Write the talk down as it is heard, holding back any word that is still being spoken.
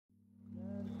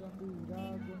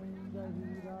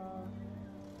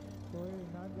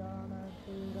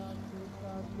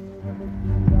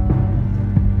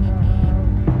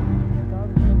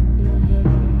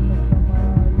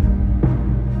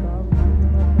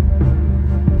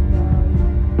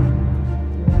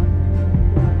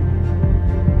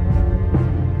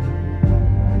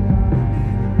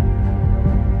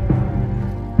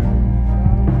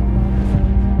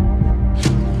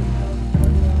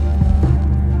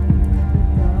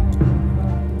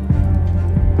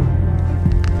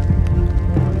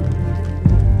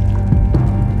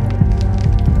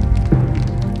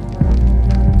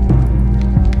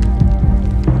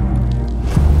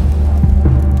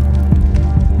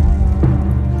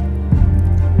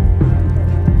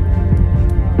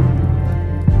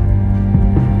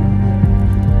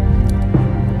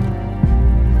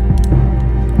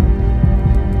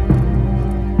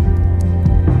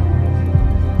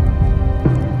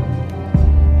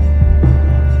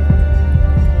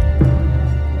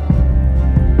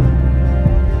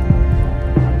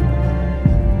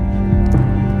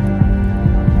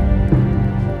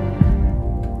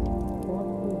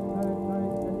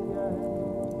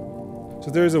So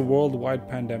there's a worldwide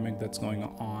pandemic that's going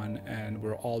on and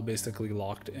we're all basically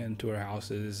locked into our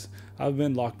houses. I've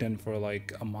been locked in for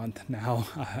like a month now.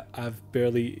 I've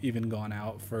barely even gone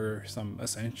out for some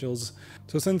essentials.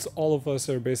 So since all of us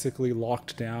are basically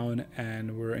locked down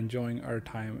and we're enjoying our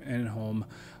time in home,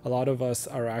 a lot of us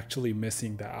are actually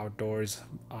missing the outdoors.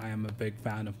 I am a big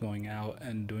fan of going out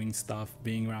and doing stuff,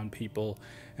 being around people,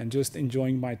 and just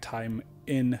enjoying my time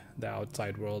in the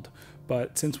outside world.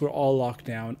 But since we're all locked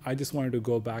down, I just wanted to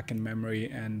go back in memory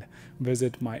and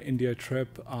visit my India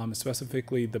trip,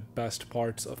 specifically the best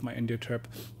parts of my India trip.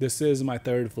 This is my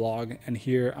third vlog, and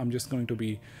here I'm just going to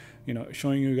be,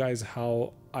 showing you guys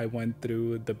how I went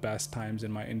through the best times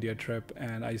in my India trip.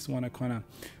 And I just want to kind of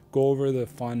go over the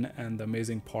fun and the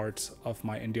amazing parts of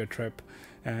my India trip.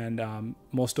 And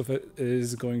most of it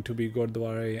is going to be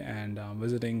Gurdwara and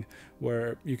visiting,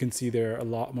 where you can see there are a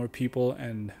lot more people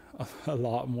and a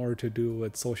lot more to do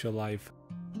with social life.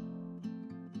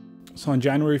 So on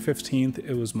January 15th,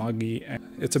 it was Maghi, and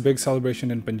it's a big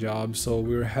celebration in Punjab. So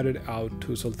we were headed out to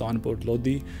Sultanpur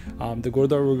Lodhi. The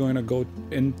Gurdwara we're going to go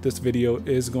in this video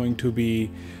is going to be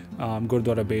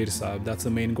Gurdwara Behr Sahib. That's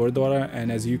the main Gurdwara,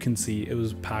 and as you can see, it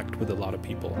was packed with a lot of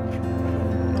people.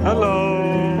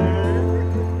 Hello!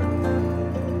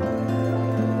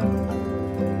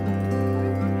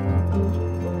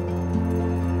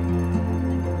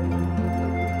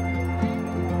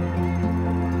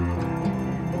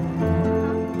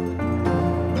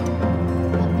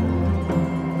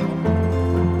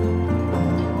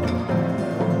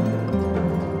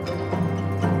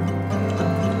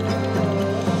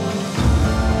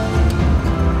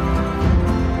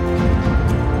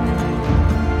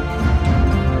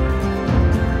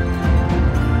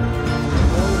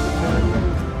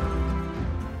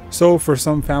 So for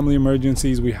some family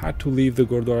emergencies, we had to leave the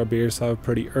Gurdwara Behr Sahib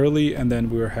pretty early, and then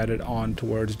we were headed on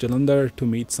towards Jalandhar to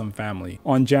meet some family.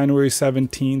 On January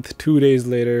 17th, 2 days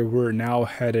later, we're now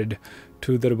headed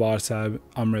to Darbar Sahib,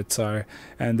 Amritsar,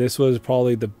 and this was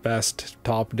probably the best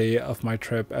top day of my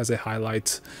trip, as it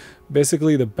highlights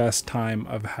basically the best time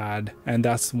I've had. And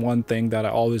that's one thing that I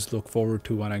always look forward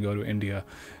to when I go to India,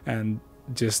 and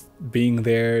just being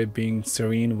there, being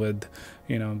serene with,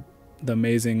 the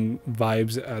amazing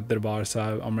vibes at Darbar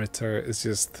Sahib, Amritsar is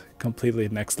just completely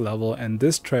next level. And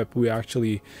this trip, we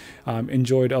actually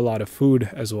enjoyed a lot of food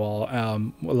as well,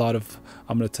 a lot of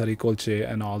Amritsari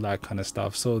kulche and all that kind of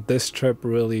stuff. So this trip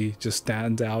really just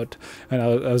stands out. And I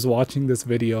was watching this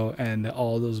video, and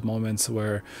all those moments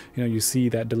where you see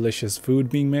that delicious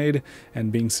food being made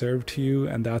and being served to you,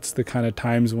 and that's the kind of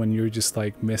times when you're just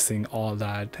like missing all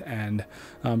that, and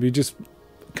you just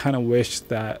kind of wish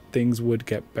that things would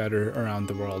get better around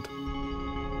the world.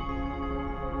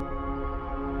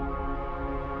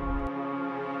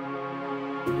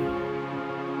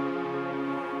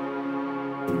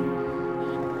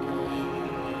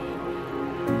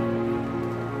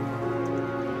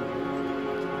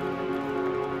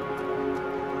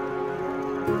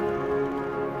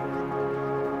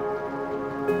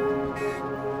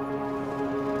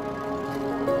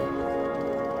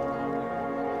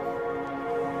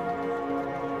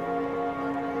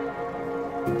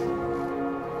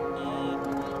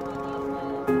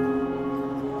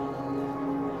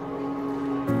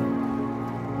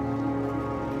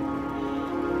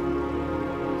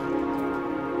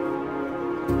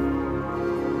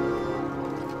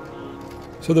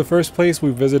 So the first place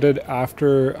we visited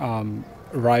after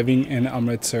arriving in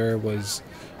Amritsar was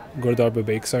Gurdwara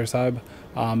Behr Sahib.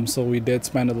 So we did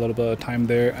spend a little bit of time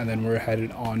there, and then we're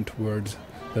headed on towards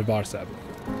Darbar Sahib.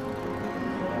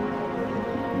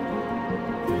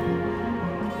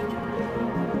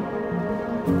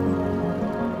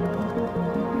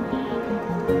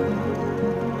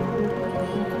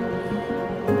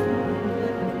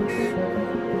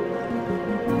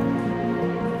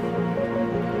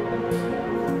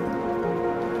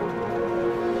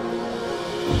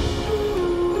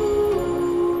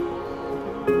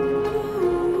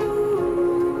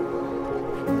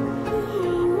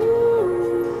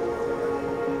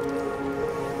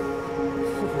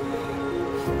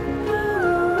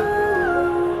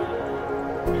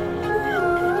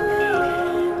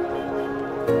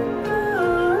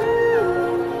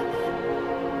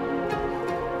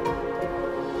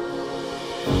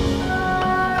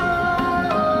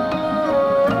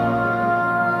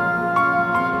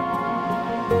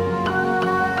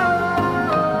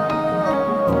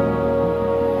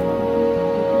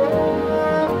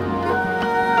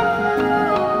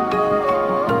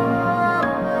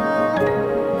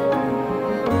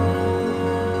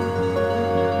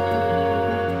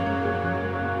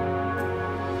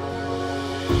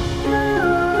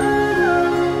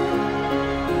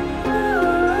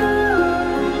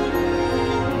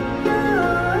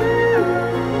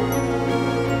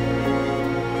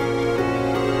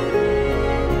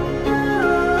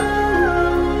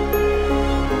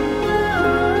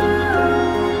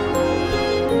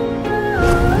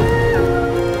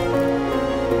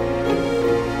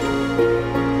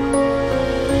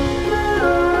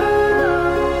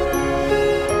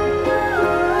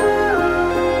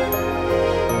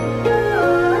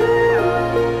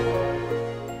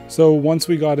 So once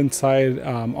we got inside,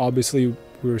 obviously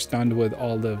we were stunned with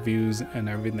all the views and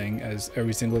everything. As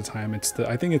every single time,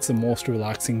 I think it's the most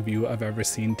relaxing view I've ever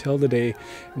seen till the day.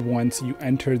 Once you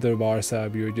enter the Darbar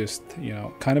Sahib, you're just, you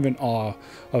know, kind of in awe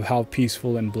of how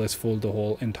peaceful and blissful the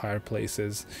whole entire place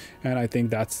is. And I think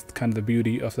that's kind of the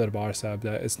beauty of the Darbar Sahib,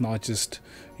 that it's not just,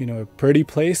 you know, a pretty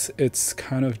place, it's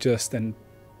kind of just an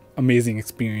amazing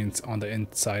experience on the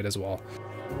inside as well.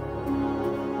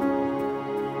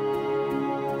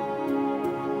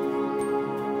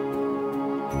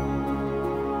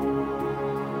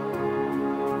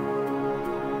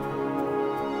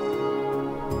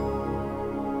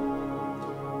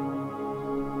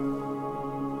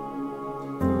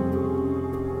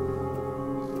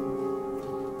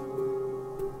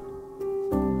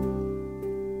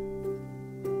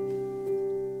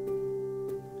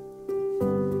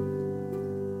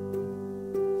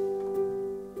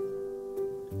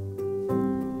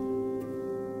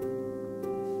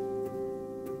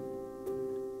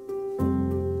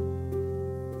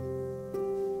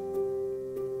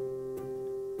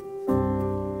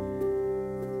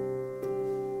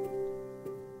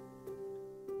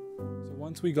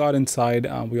 Once we got inside,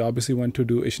 we obviously went to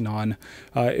do Ishnan.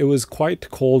 It was quite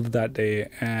cold that day,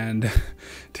 and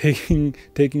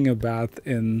taking a bath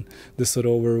in the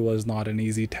Sarovar was not an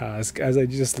easy task, as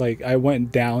I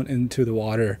went down into the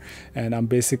water and I'm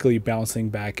basically bouncing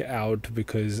back out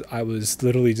because I was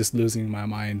literally just losing my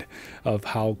mind of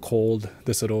how cold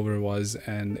the Sarovar was,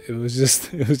 and it was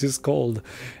just cold.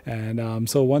 And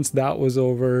so once that was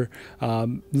over,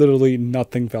 literally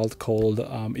nothing felt cold.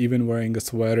 Even wearing a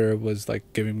sweater was like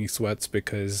giving me sweats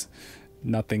because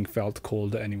nothing felt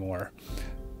cold anymore.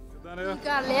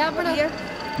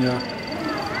 Yeah.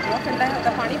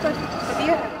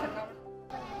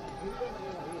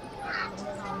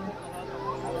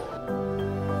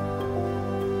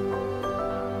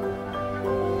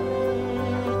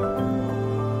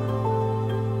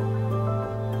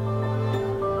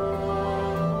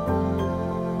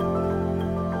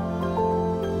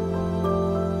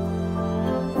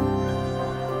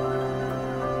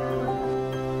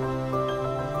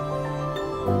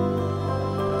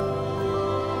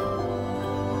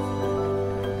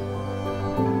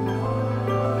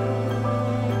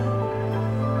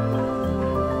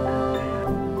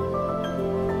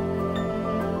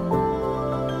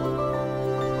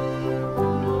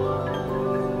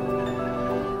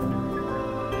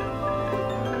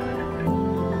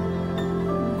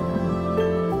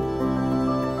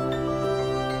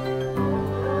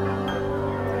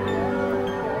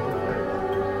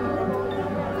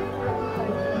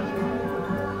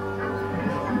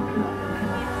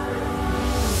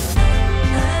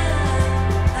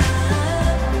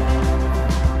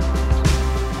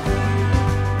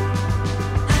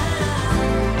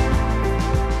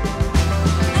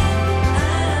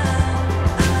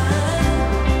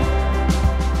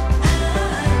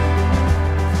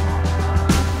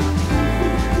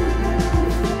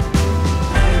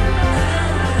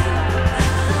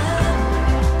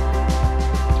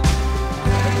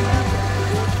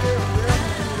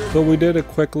 So we did a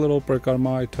quick little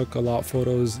parikrama. I took a lot of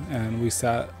photos, and we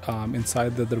sat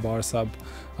inside the Darbar Sahib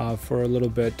for a little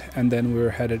bit, and then we were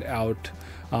headed out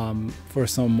for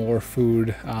some more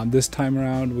food. This time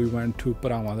around we went to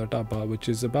Paramada Dhaba, which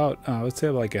is about I would say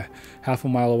like a half a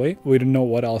mile away. We didn't know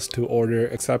what else to order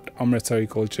except Amritsari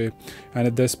kulche, and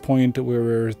at this point we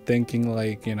were thinking,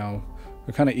 like, you know,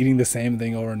 we're kind of eating the same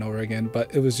thing over and over again,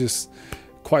 but it was just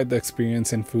quite the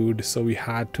experience in food, so we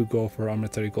had to go for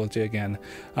Amritsari kulche again.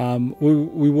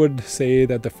 We would say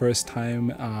that the first time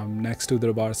next to the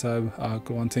Darbar Sahib,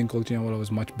 Kuwan Singh Kulche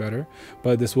was much better,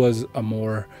 but this was a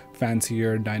more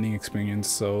fancier dining experience,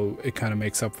 so it kind of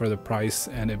makes up for the price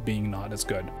and it being not as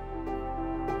good.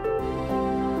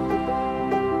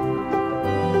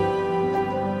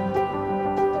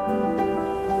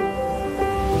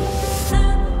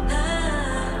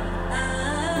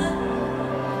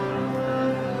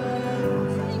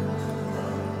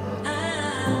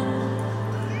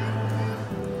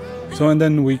 So, and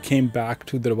then we came back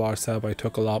to Darbar Sahib. I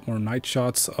took a lot more night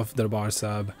shots of Darbar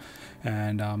Sahib,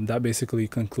 and that basically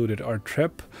concluded our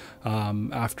trip.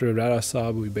 After Rara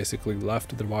Sahib, we basically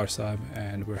left Darbar Sahib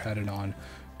and we're headed on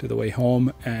to the way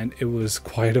home, and it was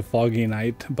quite a foggy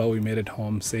night, but we made it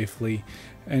home safely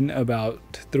in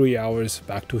about 3 hours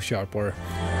back to Sultanpur.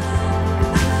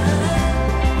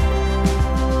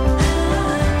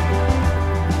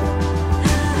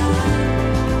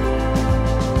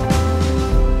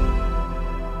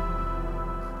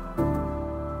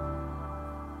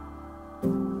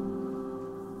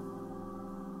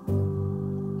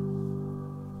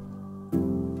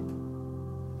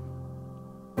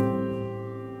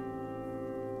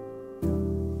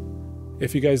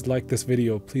 If you guys like this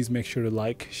video, please make sure to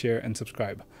like, share, and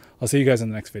subscribe. I'll see you guys in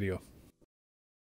the next video.